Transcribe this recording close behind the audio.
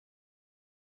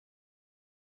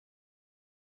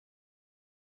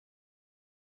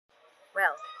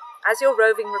Well, as your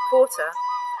roving reporter,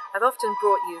 I've often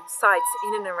brought you sights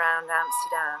in and around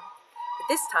Amsterdam. But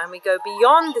this time we go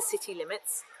beyond the city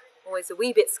limits, always a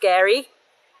wee bit scary,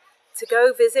 to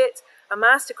go visit a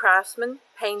master craftsman,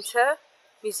 painter,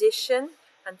 musician,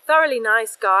 and thoroughly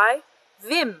nice guy,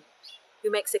 Wim, who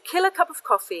makes a killer cup of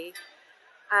coffee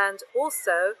and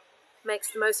also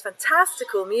makes the most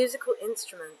fantastical musical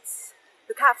instruments.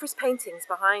 Look out for his paintings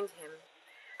behind him,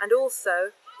 and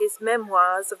also his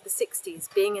memoirs of the 60s,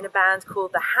 being in a band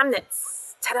called the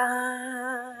Hamnets.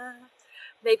 Ta-da!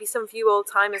 Maybe some of you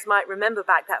old-timers might remember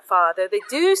back that far, though they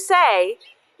do say,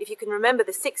 if you can remember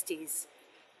the 60s,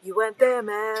 you weren't there,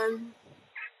 man.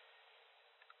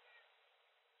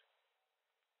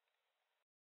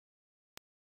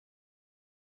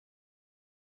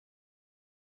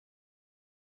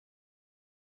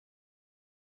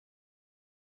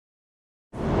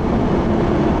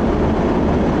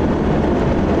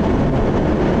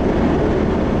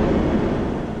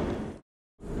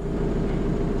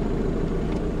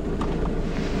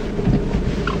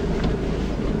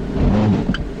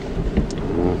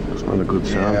 A good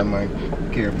sound. Yeah, my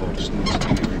gearbox needs to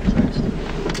be replaced.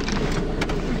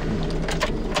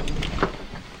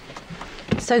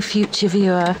 So, future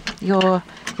viewer, your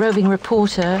roving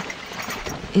reporter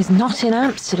is not in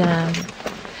Amsterdam.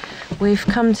 We've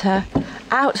come to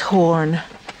Outhorn.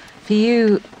 For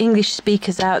you English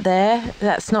speakers out there,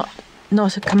 that's not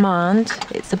a command,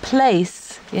 it's a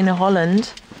place in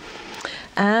Holland.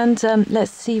 And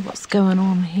let's see what's going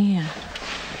on here.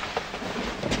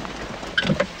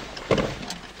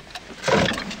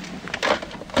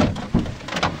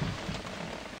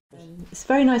 It's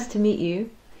very nice to meet you.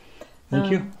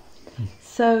 Thank you.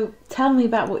 So tell me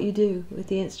about what you do with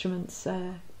the instruments.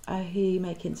 I hear you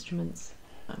make instruments.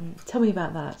 Tell me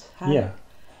about that. Yeah.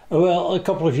 Well, a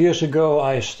couple of years ago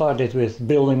I started with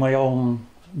building my own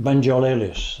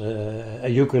banjoleles, a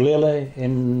ukulele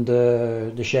in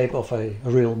the shape of a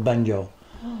real banjo.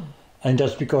 Oh. And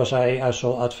that's because I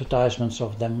saw advertisements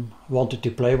of them, wanted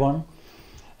to play one.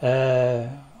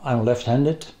 I'm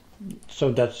left-handed,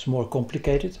 so that's more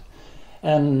complicated.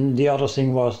 And the other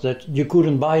thing was that you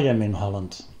couldn't buy them in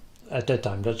Holland at that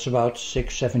time. That's about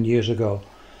 6-7 years ago.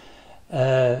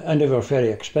 And they were very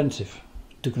expensive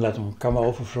to let them come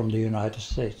over from the United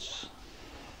States.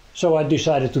 So I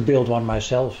decided to build one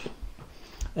myself.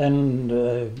 And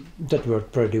that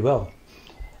worked pretty well.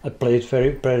 I played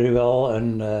very well,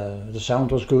 and the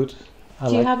sound was good.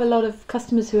 Do you have a lot of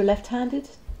customers who are left-handed?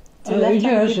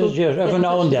 Yes, every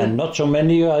now and then. Not so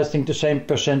many. I think the same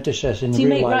percentage as in real life. Do you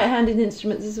make right-handed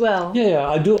instruments as well? Yeah,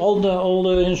 I do. All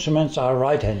the instruments are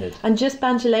right-handed. And just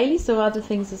banjoleles or other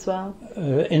things as well?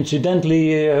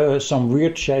 Incidentally, some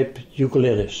weird-shaped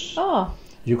ukuleles. Oh.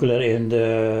 Ukulele in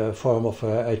the form of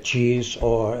a cheese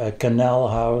or a canal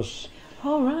house.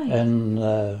 Oh, right. And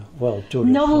well,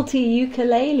 novelty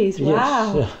ukuleles.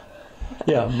 Wow. Yes.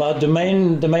 Yeah, but the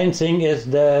main thing is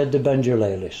the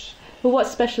banjoleles. Well,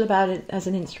 what's special about it as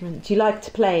an instrument? Do you like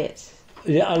to play it?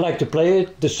 Yeah, I like to play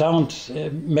it. The sound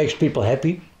makes people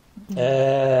happy.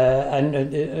 And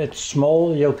it's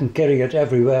small, you can carry it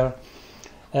everywhere.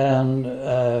 And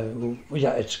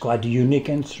yeah, it's quite a unique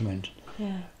instrument.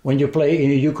 Yeah. When you play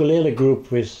in a ukulele group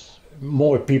with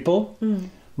more people,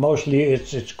 mostly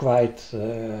it's quite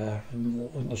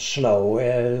slow.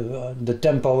 The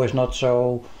tempo is not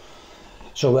so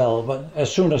well, but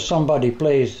as soon as somebody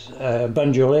plays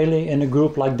banjolele in a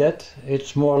group like that,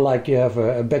 it's more like you have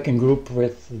a backing group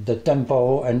with the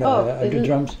tempo and the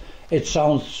drums. It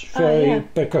sounds very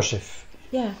percussive.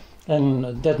 Yeah.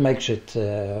 And that makes it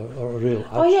a real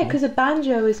Oh yeah, because a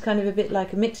banjo is kind of a bit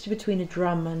like a mixture between a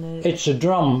drum and a... It's a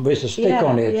drum with a stick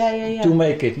on it to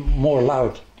make it more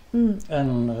loud.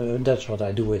 And that's what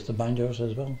I do with the banjos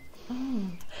as well.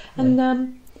 Oh.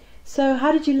 And so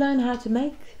how did you learn how to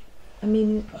make? I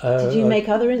mean, did you make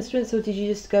other instruments, or did you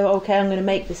just go, okay, I'm going to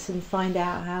make this and find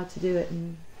out how to do it?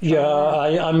 And yeah,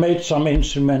 I made some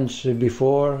instruments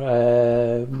before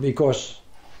because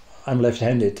I'm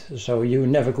left-handed, so you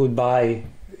never could buy,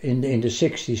 in the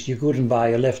 60s, you couldn't buy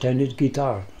a left-handed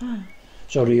guitar. Ah.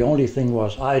 So the only thing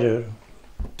was either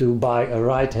to buy a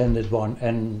right-handed one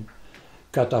and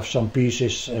cut off some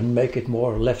pieces and make it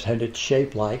more left-handed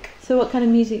shape-like. So what kind of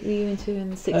music were you into in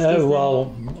the 60s?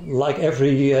 Well, like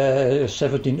every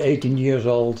 17, 18 years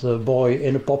old boy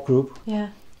in a pop group. Yeah.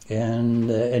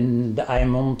 And in the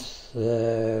Eimond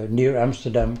near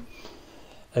Amsterdam.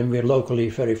 And we're locally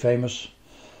very famous.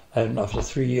 And after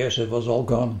 3 years it was all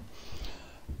gone.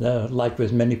 Like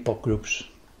with many pop groups.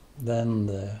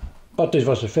 Then, but it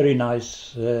was a very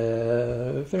nice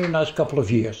couple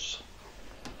of years.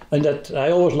 And that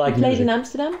I always liked music. You played in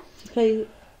Amsterdam?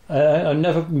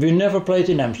 We never played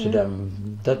in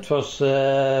Amsterdam. That was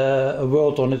a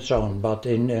world on its own, but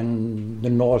in the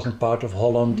northern part of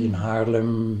Holland, in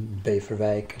Haarlem,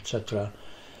 Beverwijk, etc.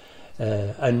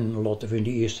 And a lot of in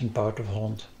the eastern part of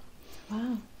Holland.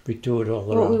 Wow. We toured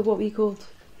all around. What were you called?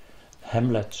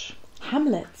 Hamlets.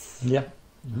 Hamlets? Yeah.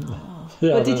 Oh.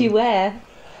 Yeah, What did you wear?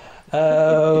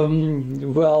 Well,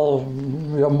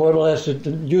 more or less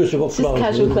the usual Just clothes.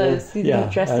 casual clothes, you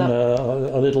didn't dress and, up.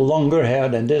 A little longer hair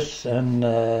than this, and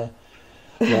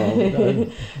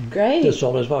Great. that's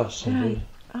all it was. Right.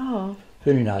 Oh.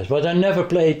 Very nice. But I never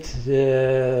played.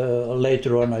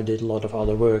 Later on, I did a lot of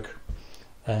other work,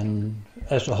 and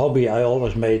as a hobby, I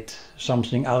always made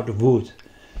something out of wood,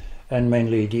 and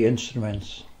mainly the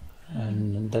instruments,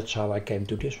 and that's how I came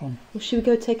to this one. Well, should we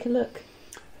go take a look?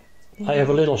 I have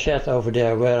a little shed over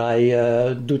there where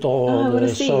I do all the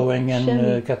sewing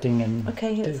and cutting and.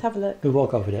 Okay, let's have a look. We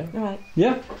walk over there. All right.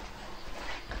 Yeah.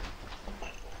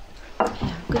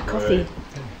 Yeah, good coffee.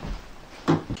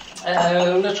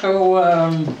 Let's go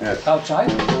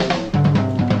outside.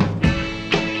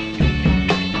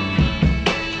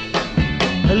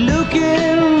 Look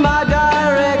in my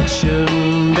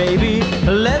direction, baby.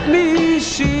 Let me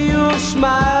see you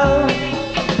smile.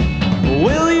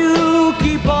 Will you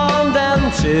keep on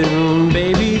dancing,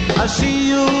 baby? I see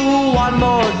you one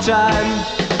more time.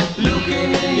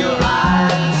 Looking in your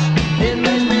eyes, it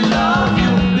makes me love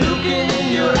you. Looking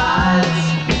in your eyes,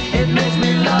 it makes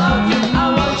me love you. I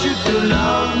want you to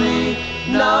love me.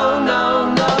 No,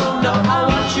 no, no, no. I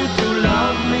want you to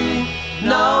love me.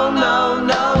 No, no,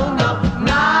 no, no.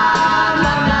 Na,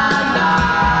 na, na, na.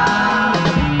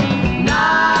 Na,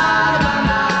 na,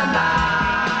 na, na.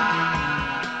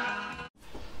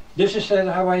 This is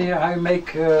how I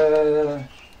make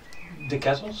the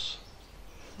kettles.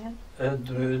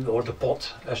 Or the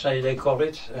pot, as they call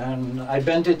it, and I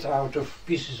bend it out of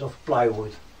pieces of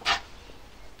plywood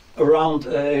around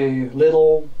a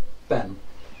little pan.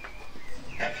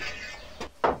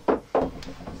 I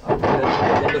put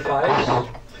that in the fire,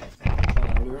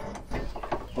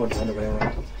 or the other way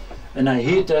around, and I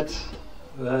heat that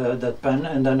pan,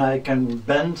 and then I can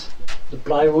bend the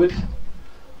plywood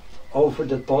over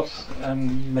the pot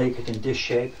and make it in this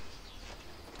shape.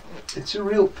 It's a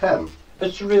real pan.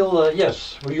 It's real,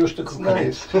 yes, we used to cook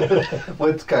Nice. it.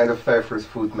 What kind of favorite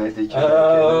food did you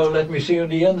make? Let me see on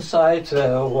the inside,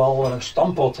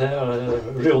 stampot,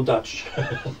 real Dutch.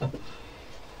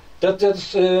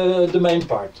 That's the main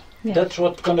part. Yeah. That's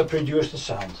what's gonna produce the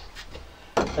sound.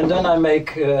 And then I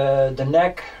make the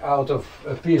neck out of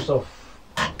a piece of,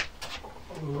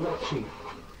 let's see,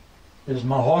 this is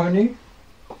mahogany.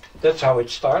 That's how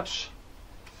it starts.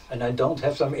 And I don't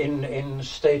have them in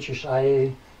stages,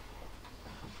 I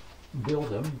build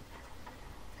them.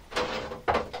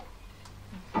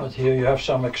 But here you have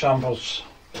some examples.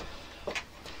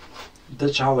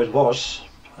 That's how it was,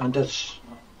 and that's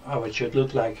how it should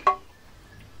look like.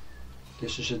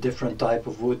 This is a different type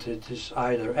of wood. It is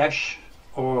either ash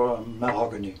or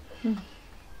mahogany.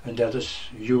 And that is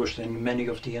used in many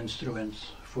of the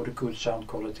instruments for the good sound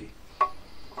quality.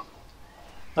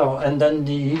 Oh, and then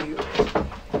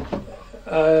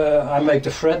I make the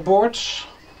fretboards.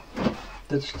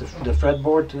 That's the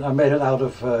fretboard. I made it out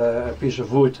of a piece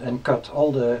of wood and cut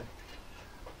all the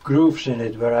grooves in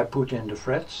it where I put in the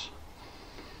frets.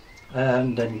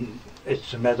 And then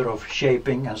it's a matter of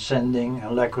shaping and sanding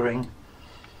and lacquering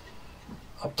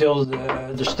up till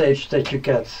the stage that you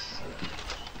get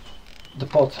the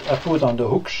pot I put on the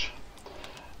hooks.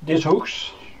 These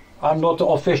hooks are not the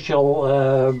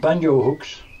official banjo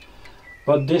hooks,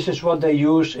 but this is what they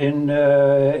use in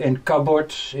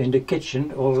cupboards in the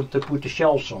kitchen or to put the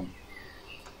shelves on.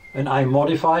 And I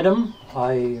modify them.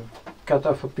 I cut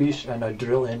off a piece and I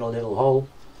drill in a little hole.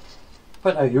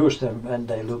 But I use them and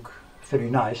they look very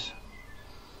nice.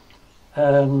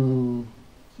 And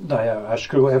I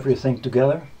screw everything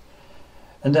together.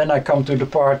 And then I come to the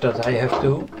part that I have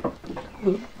to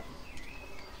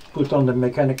put on the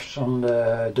mechanics on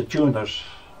the tuners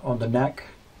on the neck.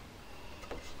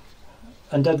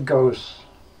 And that goes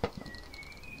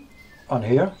on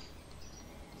here.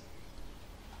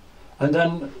 And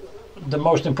then the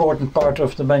most important part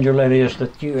of the banjolele is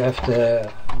that you have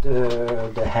the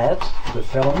head, the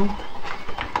vellum,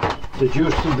 that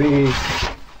used to be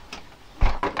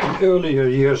in earlier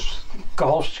years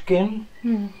calf skin,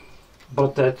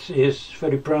 but that is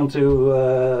very prone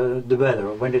to the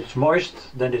weather. When it's moist,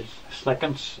 then it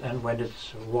slackens, and when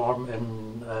it's warm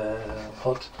and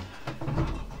hot,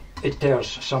 it tears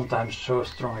sometimes so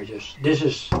strong it is. This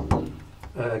is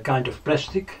a kind of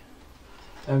plastic,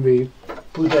 and we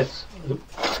put that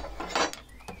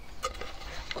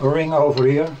a ring over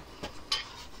here,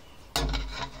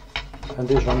 and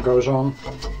this one goes on,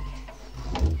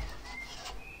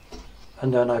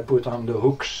 and then I put on the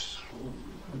hooks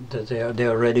that they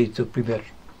are ready to prepare,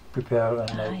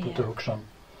 and I put the hooks on,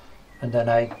 and then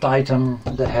I tighten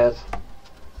the head,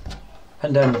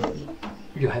 and then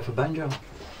you have a banjo.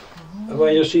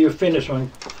 When you see a finished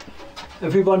one,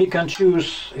 everybody can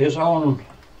choose his own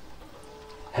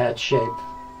head shape,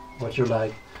 what you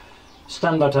like.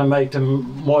 Standard, I make them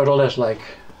more or less like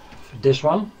this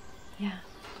one. Yeah.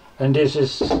 And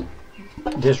this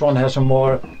one has a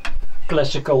more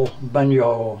classical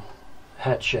banjo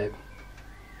head shape.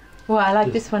 Well, I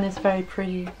like this one, it's very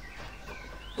pretty.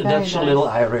 That's nice. a little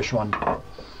Irish one. Yeah.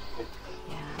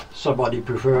 Somebody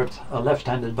preferred a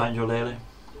left-handed banjolele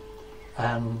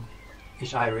and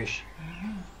it's Irish.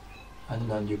 And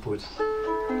then you put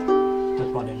that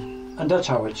one in. And that's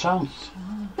how it sounds.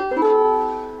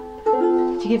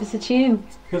 Do you give us a tune?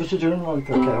 Give us a tune?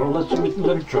 Okay, well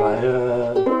let me try.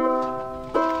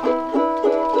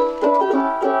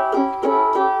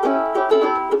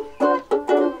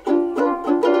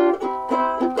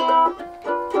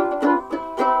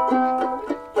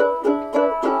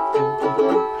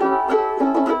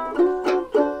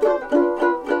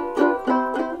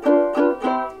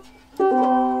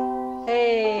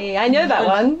 Hey, I know that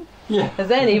one. Yeah.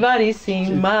 Has anybody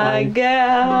seen my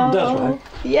girl? That's right.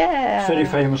 Yeah. Very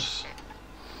famous.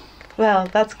 Well,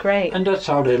 that's great. And that's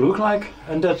how they look like,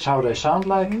 and that's how they sound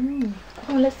like.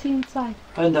 Oh, let's see inside.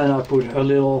 And then I put a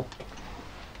little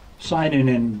sign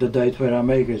in the date where I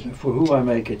make it, for who I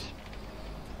make it.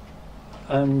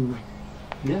 And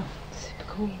yeah. Super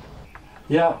cool.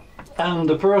 Yeah, and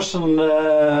the person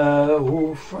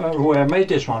who I made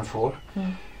this one for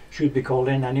should be called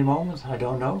in any moment, I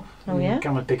don't know. Oh yeah?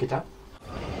 Come and pick it up.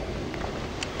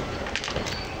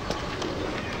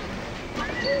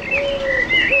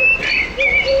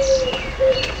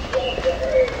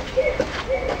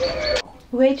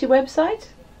 Hoe heet je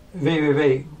website?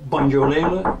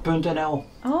 www.banjolele.nl.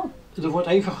 Oh. Er wordt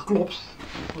even geklopt,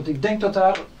 want ik denk dat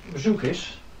daar bezoek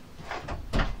is.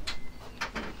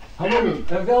 Hallo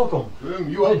en welkom.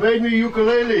 You have made me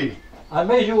ukulele. I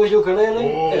made you a ukulele,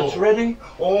 Oh. it's ready.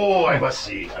 Oh, I must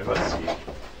see, I must see.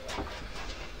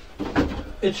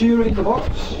 It's here in the box.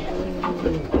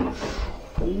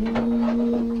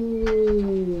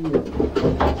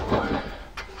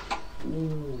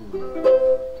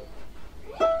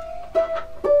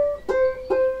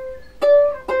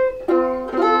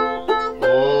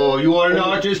 Oh, you are an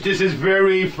artist, this is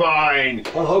very fine.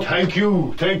 Well, hope- Thank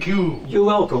you, thank you. You're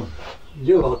welcome.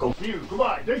 You're welcome. You,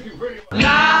 goodbye, thank you very much.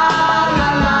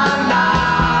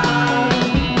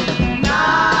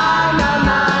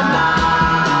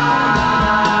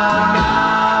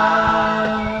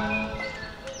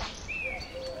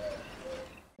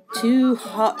 Too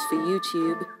hot for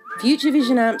YouTube. Future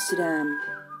Vision Amsterdam.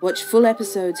 Watch full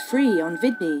episodes free on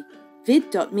VidMe,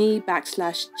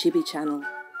 vid.me/chibi channel.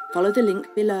 Follow the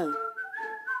link below.